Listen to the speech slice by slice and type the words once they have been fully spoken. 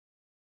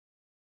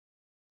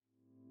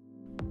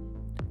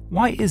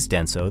Why is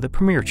DENSO the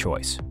premier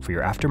choice for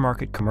your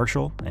aftermarket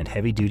commercial and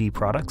heavy-duty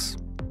products?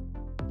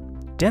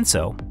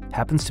 DENSO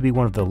happens to be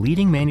one of the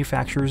leading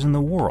manufacturers in the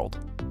world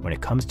when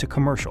it comes to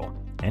commercial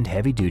and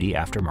heavy-duty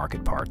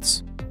aftermarket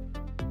parts.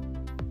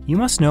 You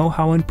must know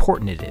how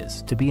important it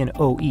is to be an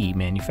OE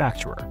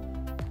manufacturer.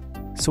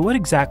 So what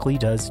exactly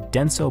does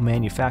DENSO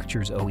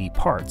manufactures OE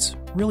parts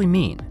really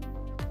mean?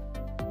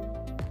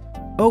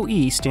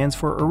 OE stands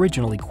for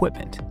original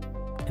equipment,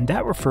 and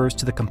that refers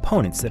to the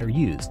components that are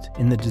used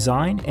in the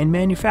design and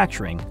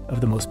manufacturing of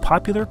the most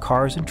popular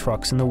cars and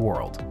trucks in the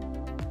world.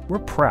 We're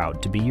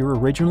proud to be your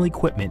original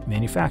equipment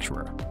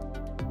manufacturer.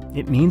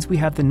 It means we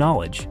have the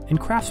knowledge and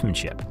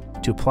craftsmanship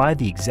to apply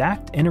the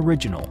exact and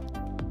original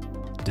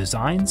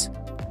designs,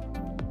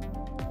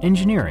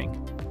 engineering,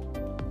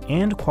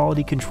 and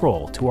quality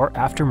control to our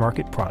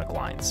aftermarket product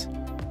lines.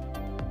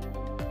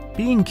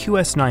 Being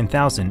QS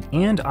 9000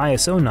 and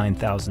ISO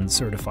 9000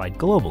 certified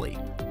globally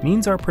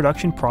means our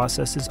production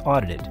process is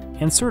audited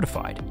and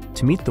certified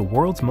to meet the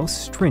world's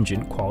most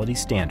stringent quality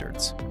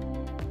standards.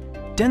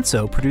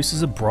 DENSO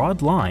produces a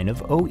broad line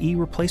of OE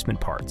replacement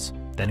parts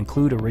that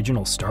include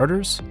original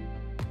starters,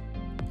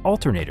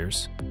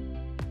 alternators,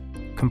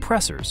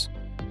 compressors,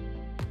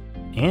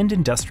 and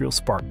industrial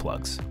spark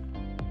plugs.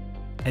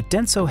 At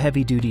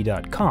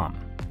DensoHeavyDuty.com,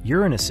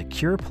 you're in a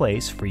secure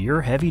place for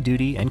your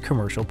heavy-duty and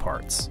commercial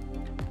parts.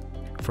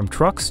 From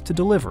trucks to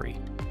delivery,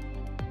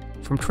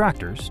 from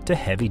tractors to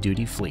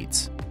heavy-duty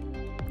fleets.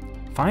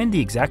 Find the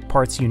exact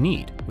parts you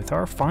need with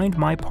our Find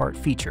My Part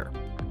feature.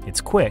 It's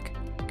quick,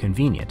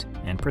 convenient,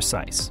 and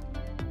precise.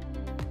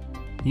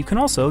 You can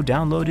also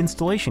download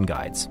installation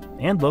guides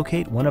and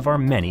locate one of our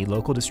many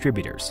local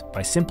distributors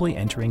by simply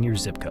entering your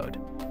zip code.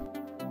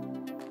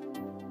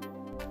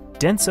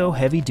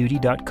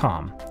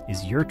 DensoHeavyDuty.com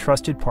is your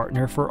trusted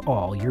partner for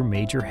all your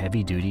major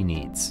heavy-duty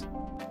needs.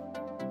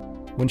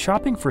 When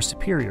shopping for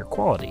superior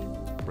quality,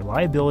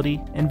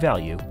 reliability, and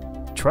value,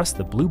 trust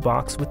the blue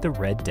box with the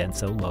red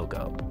DENSO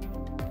logo.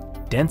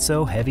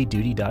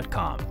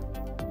 DensoHeavyDuty.com,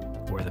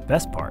 where the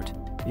best part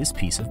is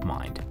peace of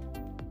mind.